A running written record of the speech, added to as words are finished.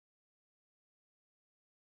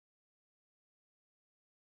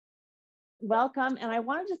welcome. And I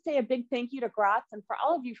wanted to say a big thank you to Gratz and for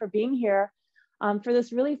all of you for being here for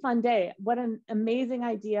this really fun day. What an amazing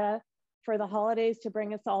idea for the holidays to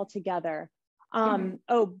bring us all together.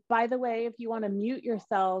 Oh, by the way, if you want to mute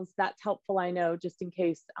yourselves, that's helpful, I know, just in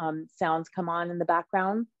case sounds come on in the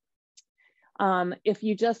background. If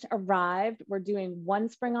you just arrived, we're doing one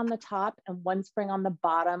spring on the top and one spring on the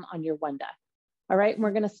bottom on your Wunda. All right, and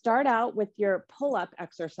we're going to start out with your pull-up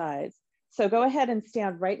exercise. So go ahead and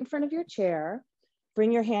stand right in front of your chair.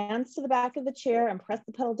 Bring your hands to the back of the chair and press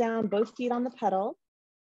the pedal down, both feet on the pedal.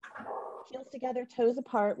 Heels together, toes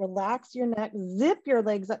apart, relax your neck, zip your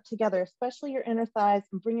legs up together, especially your inner thighs,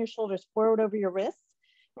 and bring your shoulders forward over your wrists.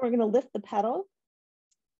 We're going to lift the pedal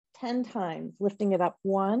 10 times, lifting it up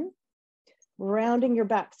 1, rounding your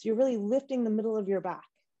back. So you're really lifting the middle of your back.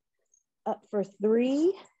 Up for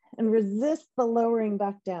 3, and resist the lowering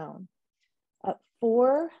back down. Up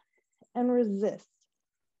 4, and resist.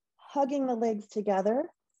 Hugging the legs together,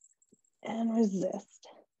 and resist.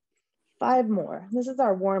 5 more. This is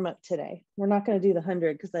our warm-up today. We're not going to do the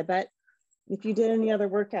 100 because I bet if you did any other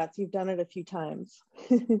workouts, you've done it a few times.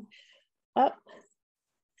 Up.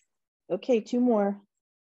 Okay, 2 more.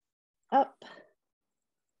 Up.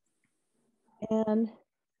 And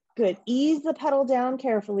good. Ease the pedal down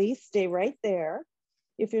carefully. Stay right there.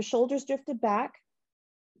 If your shoulders drifted back,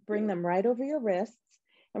 bring them right over your wrists.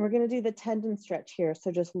 And we're going to do the tendon stretch here.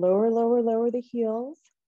 So just lower, lower, lower the heels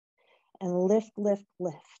and lift, lift,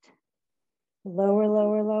 lift. Lower,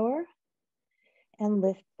 lower, lower, and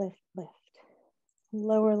lift, lift, lift.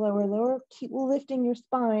 Lower, lower, lower. Keep lifting your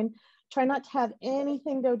spine. Try not to have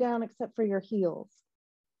anything go down except for your heels.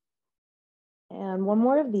 And 1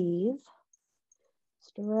 more of these.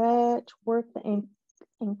 Stretch, work the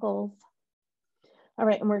ankles. All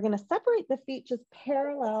right, and we're going to separate the feet just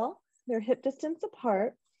parallel. They're hip distance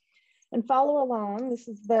apart. And follow along. This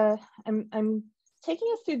is I'm taking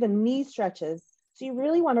us through the knee stretches. So you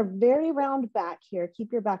really want a very round back here.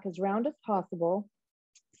 Keep your back as round as possible.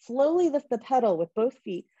 Slowly lift the pedal with both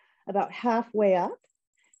feet about halfway up.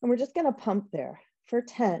 And we're just going to pump there for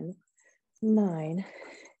 10, 9,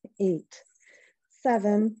 8,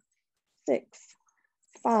 7, 6,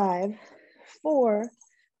 5, 4,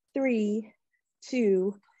 3,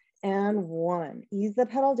 2, and 1. Ease the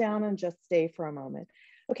pedal down and just stay for a moment.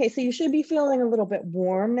 Okay, so you should be feeling a little bit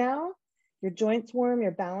warm now. Your joints warm,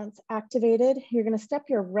 your balance activated. You're going to step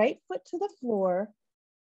your right foot to the floor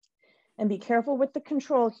and be careful with the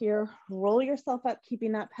control here. Roll yourself up,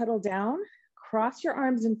 keeping that pedal down. Cross your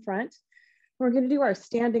arms in front. We're going to do our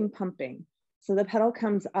standing pumping. So the pedal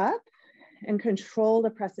comes up and control to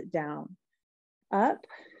press it down. Up,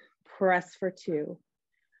 press for 2.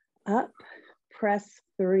 Up, press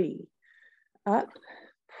 3. Up,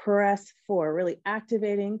 press 4. Really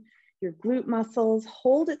activating your glute muscles.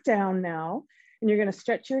 Hold it down now. And you're going to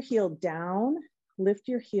stretch your heel down, lift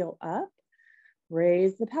your heel up,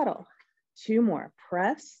 raise the pedal. 2 more.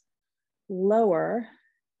 Press, lower,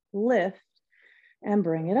 lift, and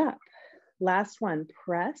bring it up. Last one.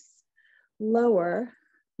 Press, lower,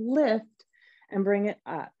 lift, and bring it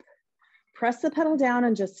up. Press the pedal down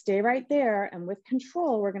and just stay right there. And with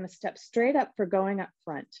control, we're going to step straight up for going up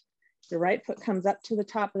front. Your right foot comes up to the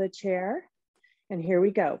top of the chair. And here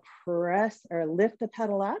we go. Press or lift the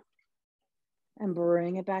pedal up and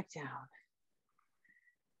bring it back down.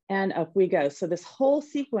 And up we go. So this whole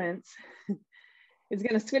sequence is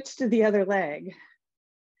going to switch to the other leg.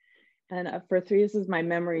 And up for 3, this is my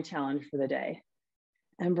memory challenge for the day.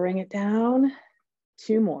 And bring it down.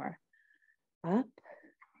 2 more. Up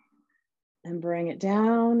and bring it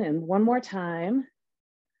down. And 1 more time.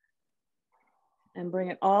 And bring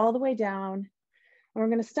it all the way down. And we're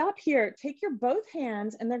going to stop here. Take your both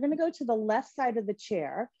hands and they're going to go to the left side of the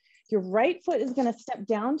chair. Your right foot is going to step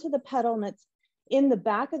down to the pedal and it's in the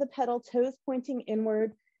back of the pedal, toes pointing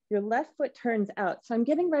inward. Your left foot turns out. So I'm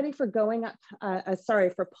getting ready for going up,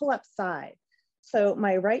 for pull-up side. So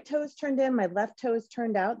my right toe is turned in, my left toe is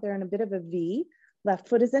turned out. They're in a bit of a V. Left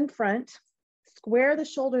foot is in front. Square the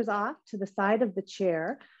shoulders off to the side of the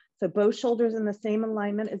chair. So both shoulders in the same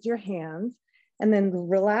alignment as your hands. And then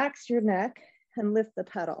relax your neck and lift the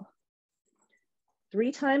pedal.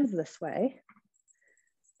 3 times this way.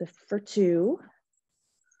 Lift for 2.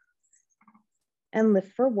 And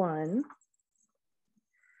lift for 1.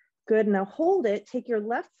 Good, now hold it. Take your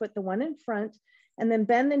left foot, the one in front, and then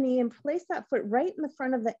bend the knee and place that foot right in the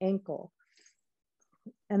front of the ankle.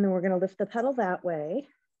 And then we're going to lift the pedal that way.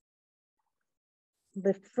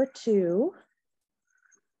 Lift for 2.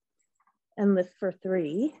 And lift for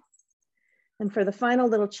 3. And for the final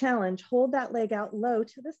little challenge, hold that leg out low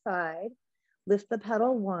to the side, lift the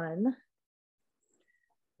pedal 1,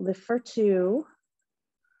 lift for 2,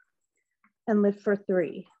 and lift for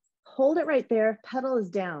 3. Hold it right there, pedal is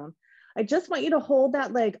down. I just want you to hold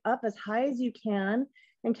that leg up as high as you can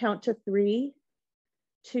and count to 3,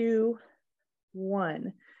 2,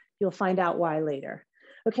 1. You'll find out why later.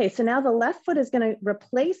 Okay, so now the left foot is going to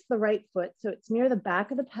replace the right foot, so it's near the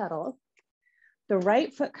back of the pedal. The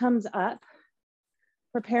right foot comes up,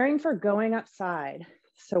 preparing for going upside.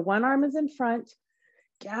 So one arm is in front,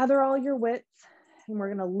 gather all your width, and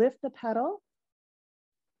we're going to lift the pedal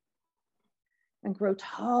and grow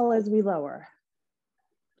tall as we lower.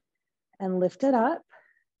 And lift it up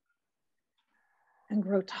and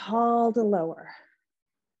grow tall to lower.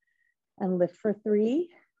 And lift for 3.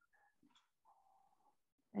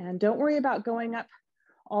 And don't worry about going up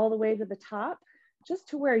all the way to the top, just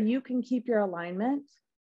to where you can keep your alignment.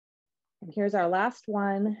 And here's our last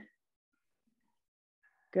one.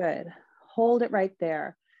 Good. Hold it right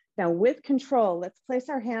there. Now with control, let's place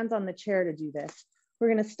our hands on the chair to do this.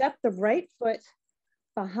 We're going to step the right foot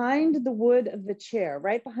behind the wood of the chair,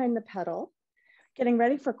 right behind the pedal, getting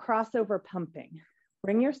ready for crossover pumping.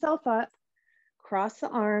 Bring yourself up, cross the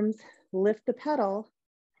arms, lift the pedal,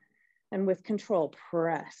 and with control,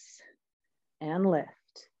 press and lift.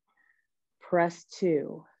 Press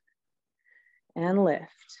 2 and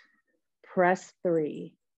lift. Press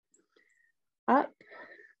 3. Up,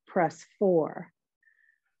 press 4.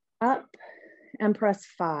 Up and press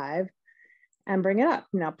 5 and bring it up.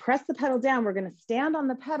 Now press the pedal down. We're going to stand on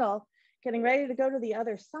the pedal, getting ready to go to the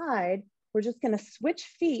other side. We're just going to switch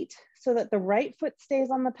feet so that the right foot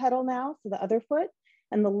stays on the pedal now, so the other foot,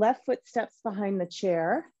 and the left foot steps behind the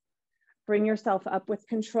chair. Bring yourself up with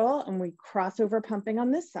control, and we cross over pumping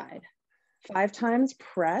on this side. 5 times,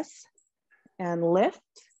 press and lift,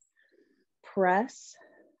 press,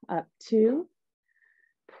 up 2,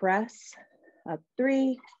 press, up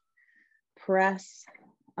 3, press,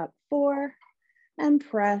 up 4, and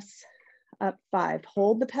press, up 5.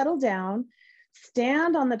 Hold the pedal down,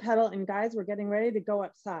 stand on the pedal, and guys, we're getting ready to go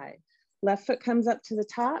upside. Left foot comes up to the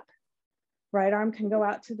top, right arm can go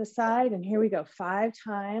out to the side, and here we go, 5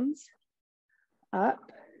 times, up,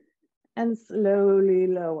 and slowly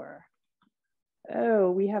lower.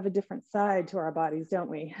 Oh, we have a different side to our bodies, don't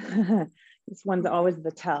we? This one's always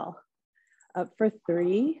the tell. Up for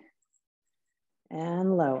 3,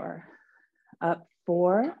 and lower. Up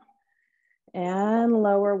 4, and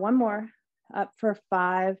lower. One more. Up for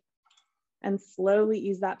 5, and slowly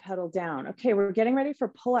ease that pedal down. Okay, we're getting ready for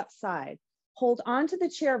pull-up side. Hold onto the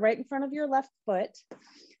chair right in front of your left foot.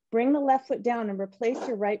 Bring the left foot down and replace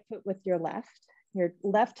your right foot with your left. Your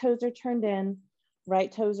left toes are turned in,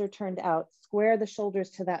 right toes are turned out. Square the shoulders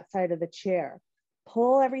to that side of the chair.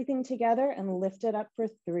 Pull everything together and lift it up for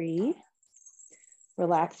 3.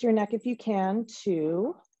 Relax your neck if you can.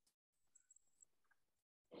 2,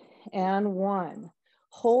 and 1.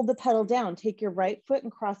 Hold the pedal down. Take your right foot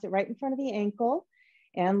and cross it right in front of the ankle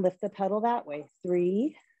and lift the pedal that way.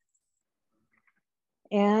 3,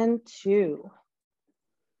 and 2,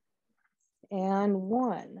 and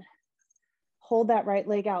 1. Hold that right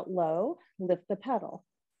leg out low, lift the pedal.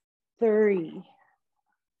 3,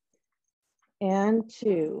 and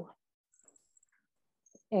 2,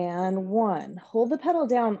 and 1. Hold the pedal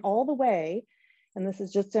down all the way, and this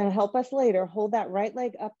is just going to help us later. Hold that right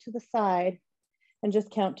leg up to the side and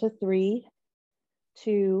just count to 3,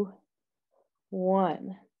 2,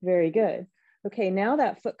 1. Very good. Okay, now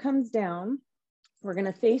that foot comes down. We're going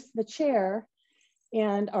to face the chair,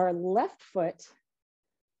 and our left foot,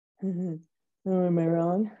 oh, am I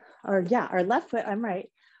wrong? Our left foot, I'm right.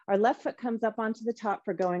 Our left foot comes up onto the top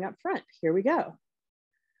for going up front. Here we go.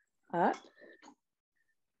 Up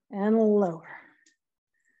and lower.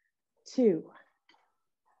 2,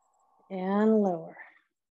 and lower.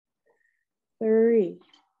 3,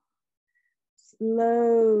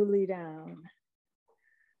 slowly down.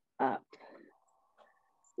 Up,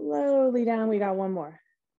 slowly down. We got one more.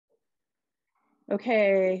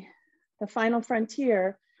 Okay, the final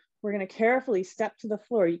frontier. We're going to carefully step to the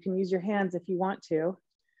floor. You can use your hands if you want to.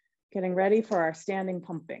 Getting ready for our standing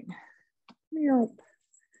pumping. All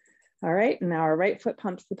right, now our right foot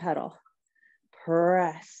pumps the pedal.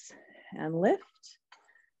 Press and lift.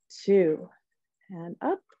 2, and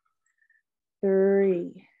up.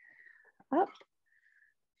 3, up.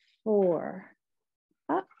 4,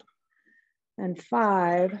 up. And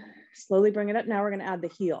 5. Slowly bring it up. Now we're going to add the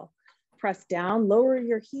heel. Press down, lower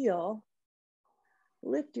your heel.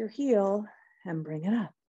 Lift your heel and bring it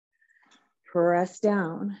up. Press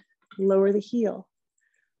down, lower the heel,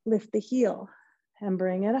 lift the heel and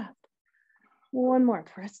bring it up. One more,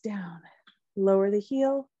 press down, lower the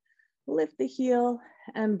heel, lift the heel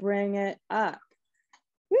and bring it up.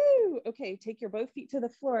 Woo! Okay, take your both feet to the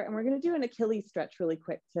floor, and we're going to do an Achilles stretch really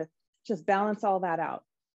quick to just balance all that out.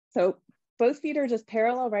 So both feet are just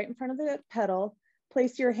parallel right in front of the pedal.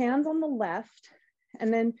 Place your hands on the left,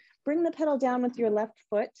 and then bring the pedal down with your left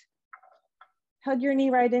foot. Hug your knee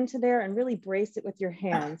right into there and really brace it with your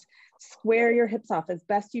hands. Square your hips off as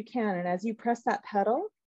best you can. And as you press that pedal,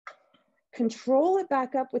 control it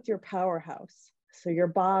back up with your powerhouse. So your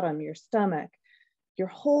bottom, your stomach, your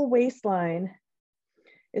whole waistline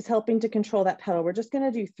is helping to control that pedal. We're just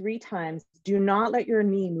gonna do 3 times. Do not let your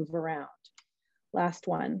knee move around. Last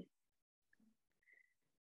one.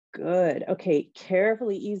 Good. Okay,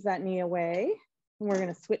 carefully ease that knee away. And we're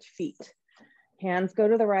gonna switch feet. Hands go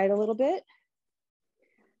to the right a little bit.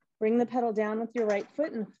 Bring the pedal down with your right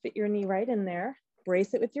foot and fit your knee right in there.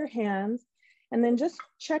 Brace it with your hands. And then just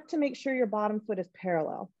check to make sure your bottom foot is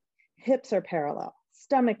parallel. Hips are parallel.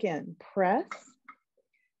 Stomach in, press,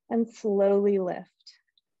 and slowly lift.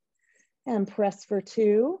 And press for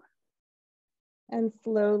 2, and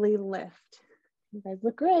slowly lift. You guys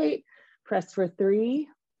look great. Press for 3,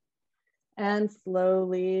 and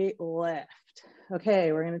slowly lift.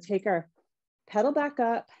 Okay, we're gonna take our pedal back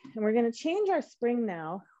up, and we're gonna change our spring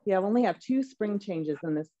now. We only have 2 spring changes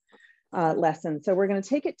in this lesson. So we're gonna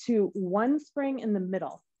take it to 1 spring in the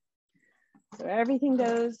middle. So everything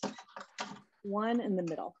goes 1 in the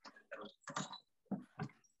middle.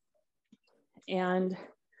 And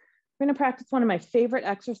we're gonna practice one of my favorite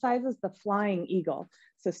exercises, the flying eagle.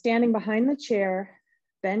 So standing behind the chair,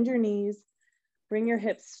 bend your knees, bring your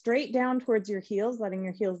hips straight down towards your heels, letting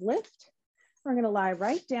your heels lift. We're gonna lie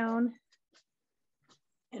right down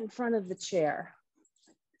in front of the chair.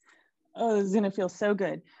 Oh, this is gonna feel so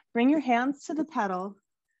good. Bring your hands to the pedal.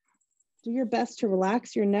 Do your best to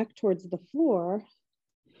relax your neck towards the floor.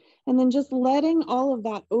 And then just letting all of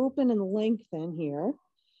that open and lengthen here.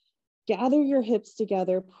 Gather your hips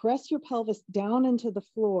together, press your pelvis down into the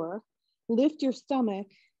floor, lift your stomach,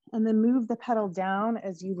 and then move the pedal down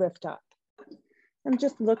as you lift up. And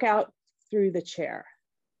just look out through the chair.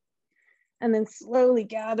 And then slowly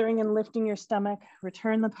gathering and lifting your stomach,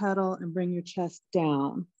 return the pedal and bring your chest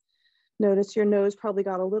down. Notice your nose probably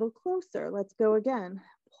got a little closer. Let's go again.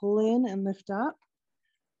 Pull in and lift up.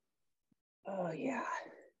 Oh yeah.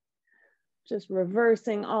 Just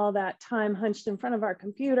reversing all that time hunched in front of our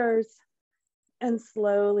computers and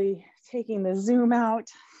slowly taking the zoom out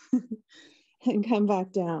and come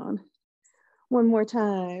back down. One more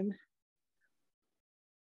time.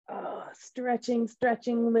 Oh, stretching,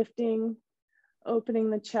 stretching, lifting, opening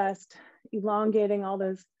the chest, elongating all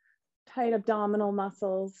those tight abdominal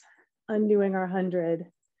muscles, undoing our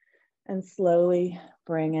 100, and slowly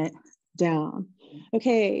bring it down.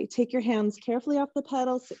 Okay, take your hands carefully off the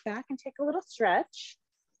pedal, sit back and take a little stretch.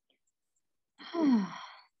 And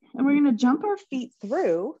we're gonna jump our feet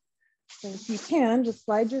through. So if you can, just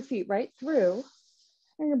slide your feet right through. And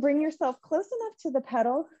you're gonna bring yourself close enough to the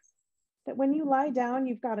pedal that when you lie down,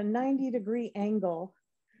 you've got a 90-degree angle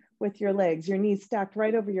with your legs, your knees stacked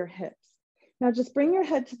right over your hips. Now just bring your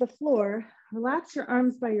head to the floor, relax your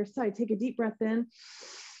arms by your side, take a deep breath in,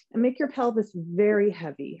 and make your pelvis very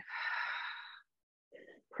heavy.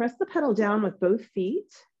 Press the pedal down with both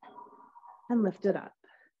feet and lift it up.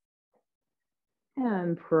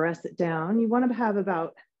 And press it down. You want to have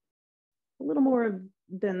about a little more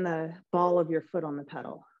than the ball of your foot on the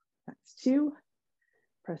pedal. That's 2.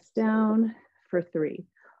 Press down for 3.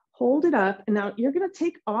 Hold it up, and now you're going to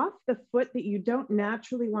take off the foot that you don't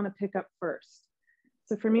naturally want to pick up first.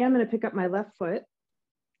 So for me, I'm going to pick up my left foot and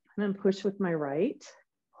then push with my right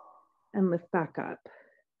and lift back up.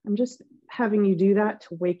 I'm just having you do that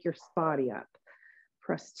to wake your body up.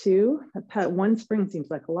 Press 2. 1 spring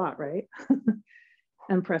seems like a lot, right?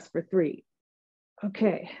 And press for 3.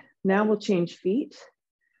 Okay, now we'll change feet.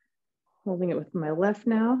 Holding it with my left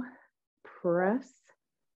now. Press.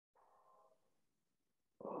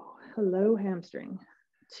 Oh, hello, hamstring.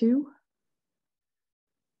 2.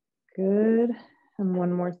 Good. And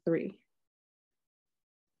 1 more, 3.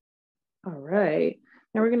 All right.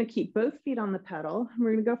 Now we're going to keep both feet on the pedal. And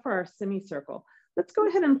we're going to go for our semicircle. Let's go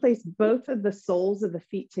ahead and place both of the soles of the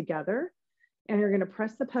feet together. And you're going to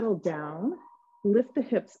press the pedal down, lift the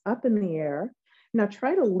hips up in the air. Now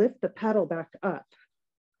try to lift the pedal back up.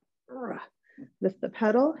 Lift the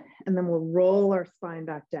pedal, and then we'll roll our spine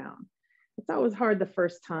back down. It's always hard the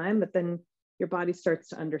first time, but then your body starts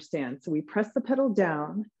to understand. So we press the pedal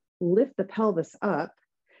down, lift the pelvis up,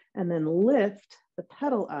 and then lift the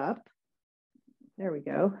pedal up. There we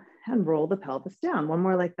go. And roll the pelvis down. One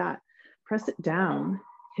more like that. Press it down,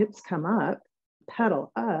 hips come up,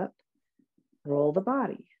 pedal up, roll the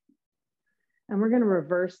body. And we're going to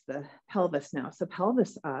reverse the pelvis now. So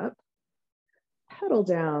pelvis up, pedal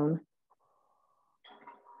down,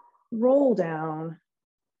 roll down,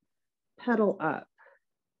 pedal up.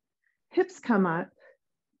 Hips come up,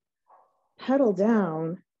 pedal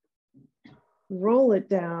down, roll it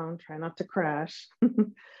down, try not to crash.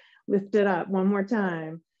 Lift it up one more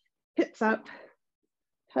time. Hips up,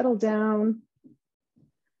 pedal down,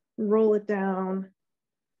 roll it down.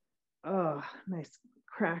 Oh, nice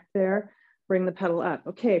crack there. Bring the pedal up.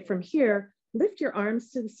 Okay, from here, lift your arms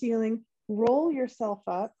to the ceiling, roll yourself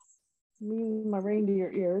up, move my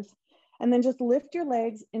reindeer ears, and then just lift your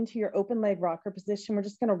legs into your open leg rocker position. We're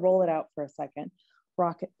just gonna roll it out for a second.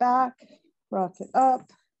 Rock it back, rock it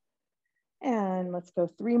up, and let's go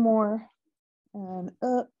 3 more, and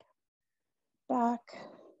up, back,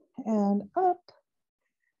 and up,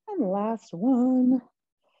 and last one,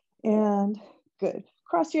 and good.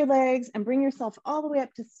 Cross your legs and bring yourself all the way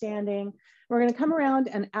up to standing. We're gonna come around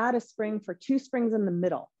and add a spring for 2 springs in the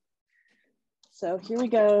middle. So here we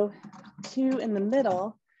go, 2 in the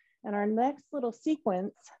middle. And our next little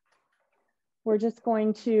sequence, we're just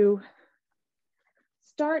going to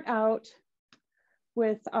start out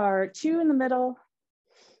with our 2 in the middle,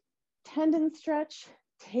 tendon stretch,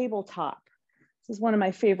 tabletop. This is one of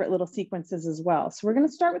my favorite little sequences as well. So we're gonna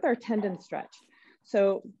start with our tendon stretch.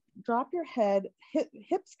 So drop your head,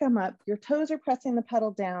 hips come up, your toes are pressing the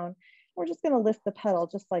pedal down. We're just gonna lift the pedal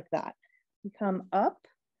just like that. You come up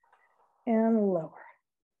and lower.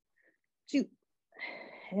 2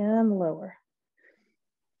 and lower.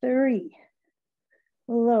 3,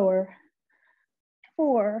 lower.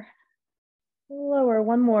 4, lower.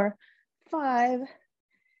 1 more. 5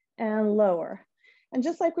 and lower. And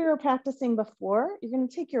just like we were practicing before, you're gonna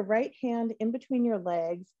take your right hand in between your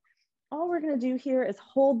legs. All we're gonna do here is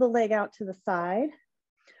hold the leg out to the side,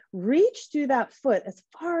 reach through that foot as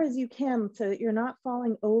far as you can so that you're not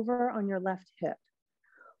falling over on your left hip.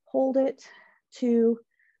 Hold it, 2,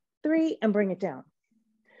 3, and bring it down.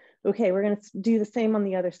 Okay, we're gonna do the same on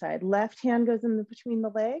the other side. Left hand goes in between the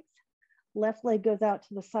legs, left leg goes out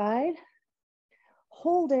to the side.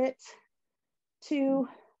 Hold it, 2,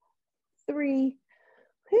 3,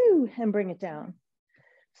 whoo, and bring it down.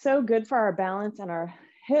 So good for our balance and our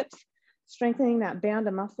hips, strengthening that band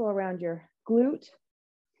of muscle around your glute.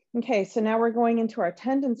 Okay, so now we're going into our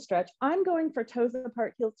tendon stretch. I'm going for toes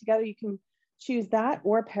apart, heels together. You can choose that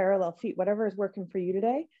or parallel feet, whatever is working for you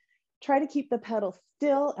today. Try to keep the pedal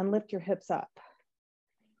still and lift your hips up.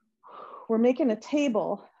 We're making a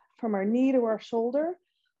table from our knee to our shoulder.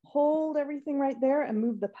 Hold everything right there and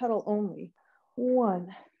move the pedal only.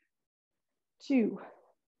 1, 2,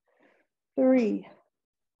 3,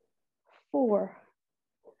 4,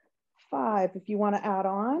 5. If you want to add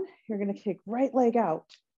on, you're going to kick right leg out.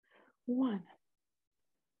 1,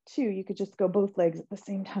 2. You could just go both legs at the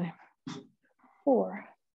same time. 4,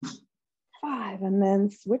 5, and then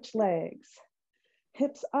switch legs.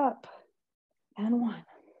 Hips up, and 1,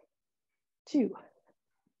 2,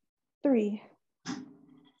 3,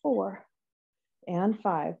 4, and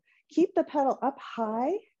 5. Keep the pedal up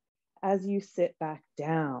high as you sit back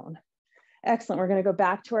down. Excellent. We're going to go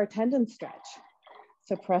back to our tendon stretch.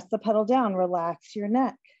 So press the pedal down, relax your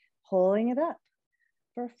neck, pulling it up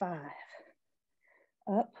for 5,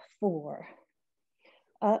 up 4,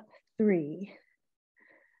 up 3,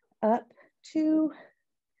 up 2,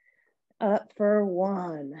 up for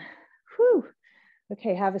 1. Whew.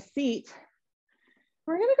 Okay, have a seat.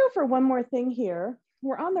 We're gonna go for one more thing here.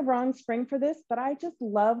 We're on the wrong spring for this, but I just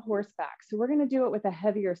love horseback. So we're gonna do it with a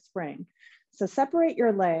heavier spring. So separate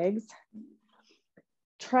your legs.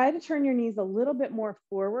 Try to turn your knees a little bit more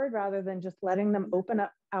forward rather than just letting them open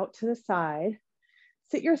up out to the side.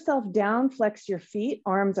 Sit yourself down, flex your feet,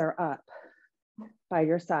 arms are up by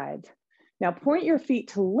your sides. Now point your feet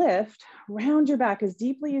to lift, round your back as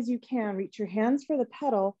deeply as you can, reach your hands for the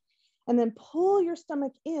pedal, and then pull your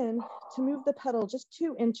stomach in to move the pedal just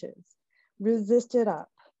 2 inches. Resist it up.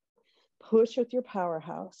 Push with your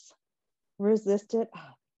powerhouse. Resist it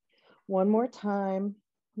up. One more time.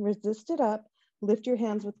 Resist it up. Lift your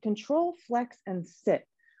hands with control, flex, and sit.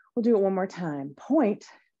 We'll do it one more time. Point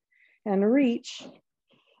and reach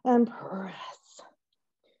and press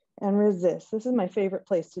and resist. This is my favorite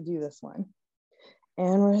place to do this one.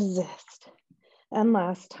 And resist. And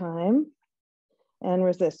last time. And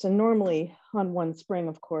resist. And normally on one spring,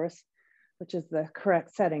 of course, which is the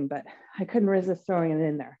correct setting, but I couldn't resist throwing it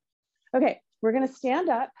in there. Okay, we're gonna stand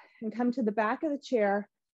up and come to the back of the chair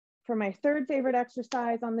for my third favorite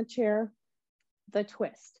exercise on the chair, the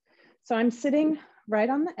twist. So I'm sitting right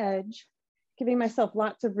on the edge, giving myself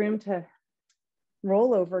lots of room to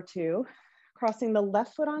roll over to, crossing the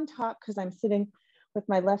left foot on top because I'm sitting with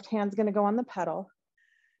my left hand's gonna go on the pedal.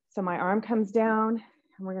 So my arm comes down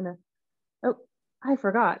and we're gonna, oh, I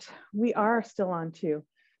forgot. We are still on 2.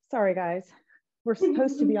 Sorry, guys. We're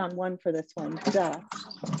supposed to be on 1 for this one, duh.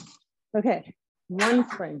 Okay, 1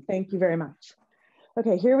 spring, thank you very much.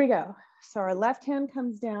 Okay, here we go. So our left hand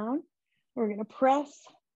comes down. We're gonna press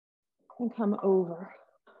and come over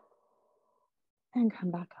and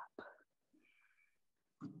come back up.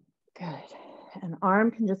 Good, and arm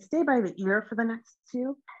can just stay by the ear for the next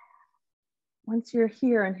 2. Once you're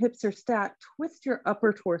here and hips are stacked, twist your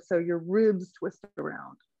upper torso, your ribs twist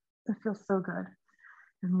around. That feels so good.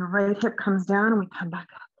 And your right hip comes down and we come back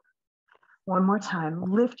up. One more time,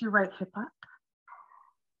 lift your right hip up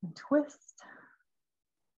and twist.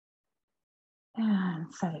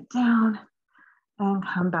 And set it down and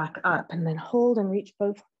come back up. And then hold and reach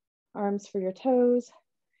both arms for your toes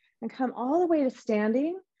and come all the way to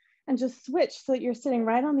standing and just switch so that you're sitting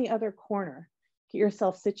right on the other corner. Get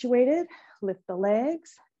yourself situated, lift the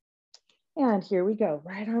legs. And here we go.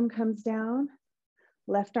 Right arm comes down,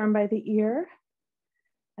 left arm by the ear,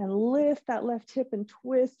 and lift that left hip and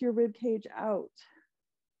twist your rib cage out.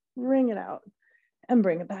 Bring it out and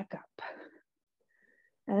bring it back up.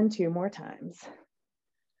 And 2 more times.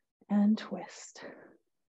 And twist.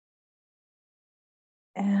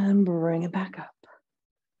 And bring it back up.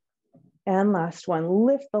 And last one,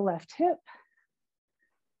 lift the left hip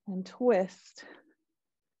and twist.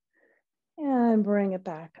 And bring it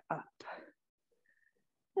back up.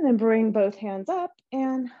 And then bring both hands up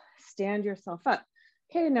and stand yourself up.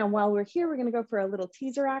 Okay, now while we're here, we're gonna go for a little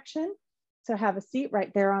teaser action. So have a seat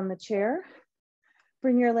right there on the chair.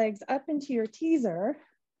 Bring your legs up into your teaser,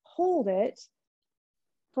 hold it,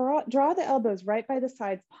 draw the elbows right by the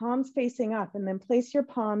sides, palms facing up, and then place your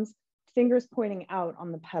palms, fingers pointing out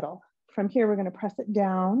on the pedal. From here, we're gonna press it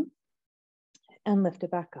down and lift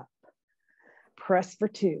it back up. Press for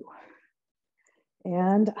 2,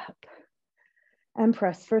 and up, and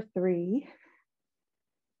press for 3,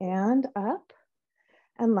 and up,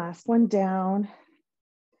 and last one down,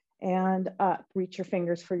 and up. Reach your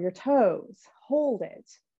fingers for your toes, hold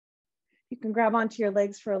it. You can grab onto your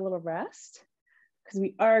legs for a little rest because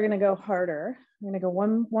we are gonna go harder. We're gonna go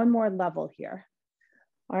one more level here.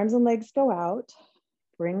 Arms and legs go out,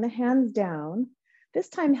 bring the hands down. This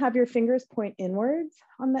time have your fingers point inwards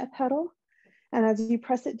on that pedal. And as you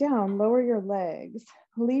press it down, lower your legs.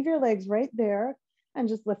 Leave your legs right there and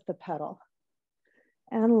just lift the pedal.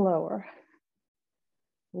 And lower,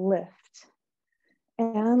 lift,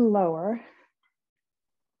 and lower,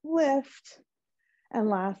 lift, and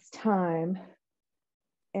last time,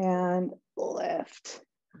 and lift.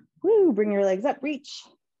 Woo, bring your legs up, reach,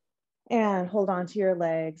 and hold on to your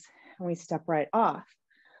legs, and we step right off.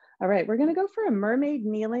 All right, we're gonna go for a mermaid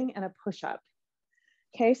kneeling and a push-up.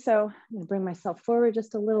 Okay, so I'm gonna bring myself forward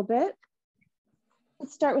just a little bit.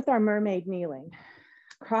 Let's start with our mermaid kneeling.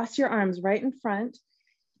 Cross your arms right in front,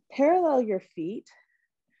 parallel your feet.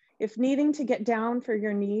 If needing to get down for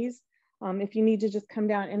your knees, if you need to just come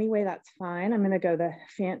down anyway, that's fine. I'm gonna go the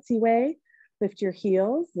fancy way, lift your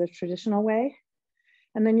heels, the traditional way.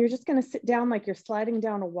 And then you're just gonna sit down like you're sliding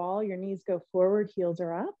down a wall, your knees go forward, heels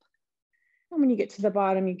are up. And when you get to the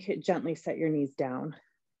bottom, you can gently set your knees down.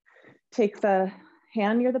 Take the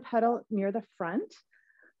hand near the pedal, near the front,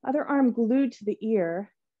 other arm glued to the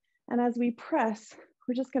ear. And as we press,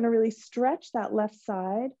 we're just gonna really stretch that left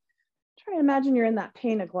side. Try and imagine you're in that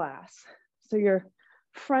pane of glass. So your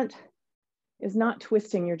front is not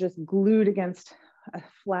twisting, you're just glued against a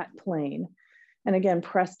flat plane. And again,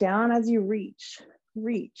 press down as you reach,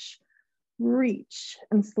 reach, reach,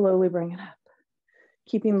 and slowly bring it up.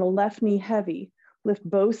 Keeping the left knee heavy, lift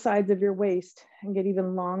both sides of your waist and get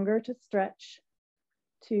even longer to stretch.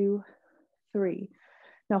 2, 3.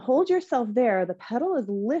 Now hold yourself there. The pedal is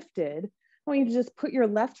lifted. I want you to just put your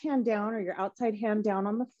left hand down or your outside hand down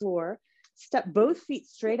on the floor. Step both feet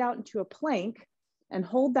straight out into a plank and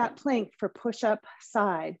hold that plank for push-up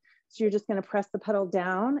side. So you're just gonna press the pedal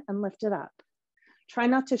down and lift it up. Try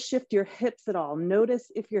not to shift your hips at all. Notice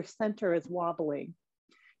if your center is wobbling.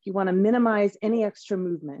 You wanna minimize any extra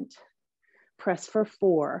movement. Press for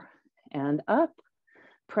 4 and up.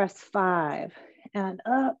 Press 5 and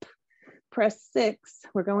up. Press 6,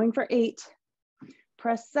 we're going for 8.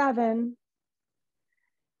 Press 7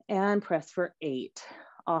 and press for 8.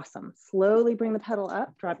 Awesome. Slowly bring the pedal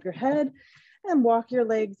up, drop your head and walk your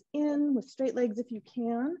legs in with straight legs if you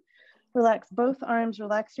can. Relax both arms,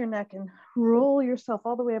 relax your neck and roll yourself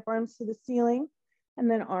all the way up, arms to the ceiling, and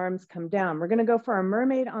then arms come down. We're gonna go for our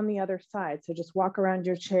mermaid on the other side. So just walk around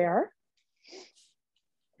your chair.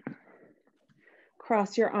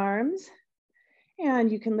 Cross your arms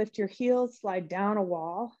And you can lift your heels, slide down a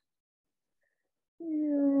wall,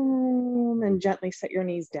 and gently set your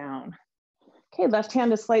knees down. Okay, left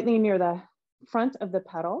hand is slightly near the front of the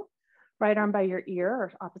pedal, right arm by your ear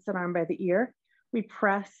or opposite arm by the ear. We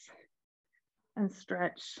press and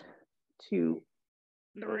stretch 2,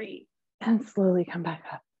 3, and slowly come back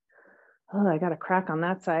up. Oh, I got a crack on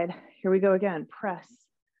that side. Here we go again. Press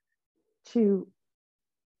 2,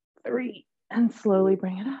 3, and slowly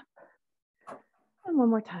bring it up. And one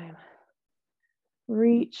more time.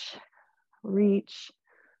 Reach, reach,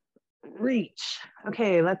 reach.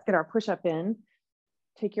 Okay, let's get our push-up in.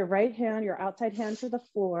 Take your right hand, your outside hand to the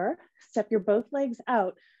floor. Step your both legs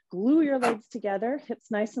out. Glue your legs together,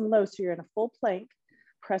 hips nice and low so you're in a full plank.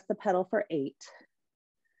 Press the pedal for 8,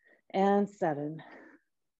 and 7,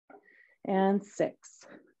 and 6.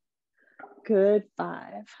 Good,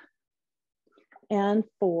 5, and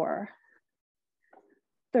 4,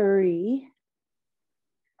 3,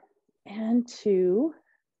 and 2,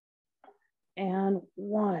 and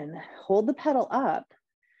 1. Hold the pedal up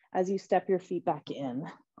as you step your feet back in,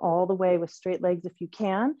 all the way with straight legs if you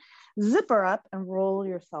can. Zipper up and roll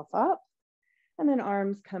yourself up, and then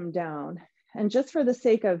arms come down. And just for the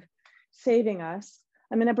sake of saving us,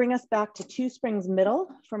 I'm gonna bring us back to 2 springs middle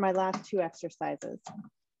for my last 2 exercises.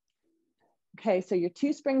 Okay, so your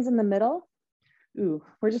 2 springs in the middle. Ooh,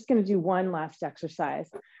 we're just gonna do 1 last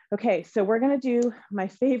exercise. Okay, so we're gonna do my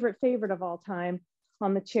favorite of all time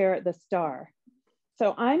on the chair at the star.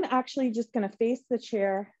 So I'm actually just gonna face the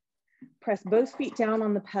chair, press both feet down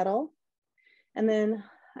on the pedal, and then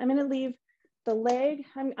I'm gonna leave the leg,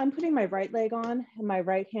 I'm putting my right leg on and my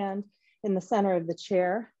right hand in the center of the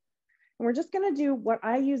chair. And we're just gonna do what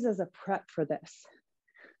I use as a prep for this.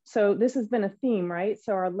 So this has been a theme, right?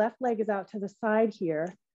 So our left leg is out to the side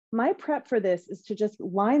here. My prep for this is to just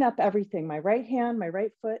line up everything, my right hand, my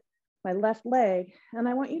right foot, my left leg. And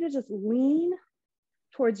I want you to just lean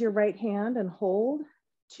towards your right hand and hold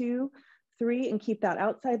 2, 3, and keep that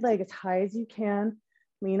outside leg as high as you can,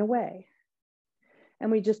 lean away.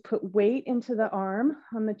 And we just put weight into the arm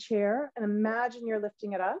on the chair and imagine you're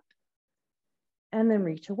lifting it up and then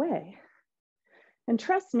reach away. And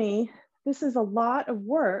trust me, this is a lot of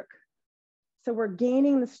work. So we're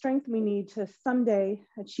gaining the strength we need to someday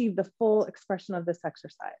achieve the full expression of this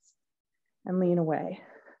exercise. And lean away.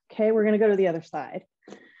 Okay, we're gonna go to the other side.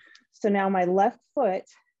 So now my left foot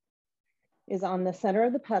is on the center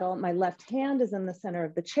of the pedal. My left hand is in the center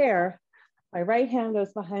of the chair. My right hand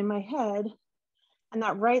goes behind my head, and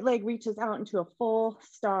that right leg reaches out into a full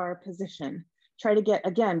star position. Try to get,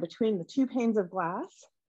 again, between the 2 panes of glass.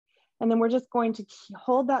 And then we're just going to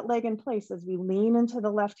hold that leg in place as we lean into the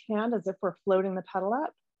left hand as if we're floating the pedal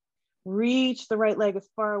up. Reach the right leg as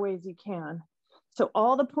far away as you can. So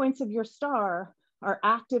all the points of your star are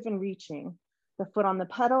active and reaching. The foot on the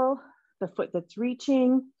pedal, the foot that's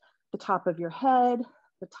reaching, the top of your head,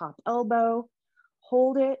 the top elbow.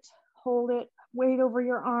 Hold it, weight over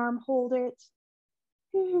your arm, hold it.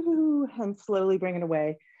 And slowly bring it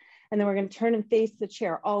away. And then we're going to turn and face the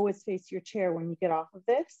chair. Always face your chair when you get off of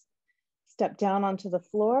this. Step down onto the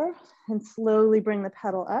floor and slowly bring the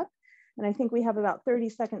pedal up. And I think we have about 30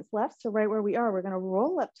 seconds left. So right where we are, we're going to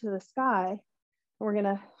roll up to the sky. And we're going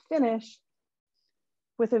to finish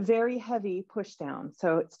with a very heavy push down.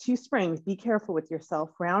 So it's 2 springs. Be careful with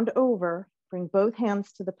yourself. Round over, bring both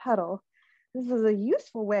hands to the pedal. This is a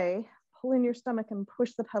useful way. Pull in your stomach and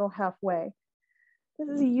push the pedal halfway. This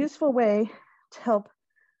is a useful way to help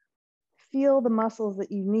feel the muscles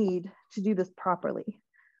that you need to do this properly.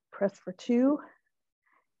 Press for 2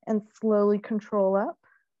 and slowly control up,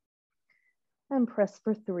 and press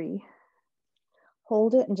for 3.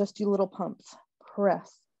 Hold it and just do little pumps.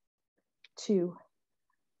 Press 2,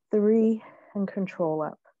 3, and control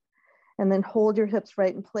up. And then hold your hips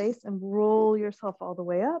right in place and roll yourself all the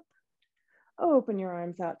way up. Open your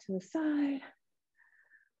arms out to the side.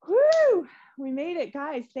 Woo! We made it,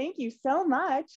 guys. Thank you so much.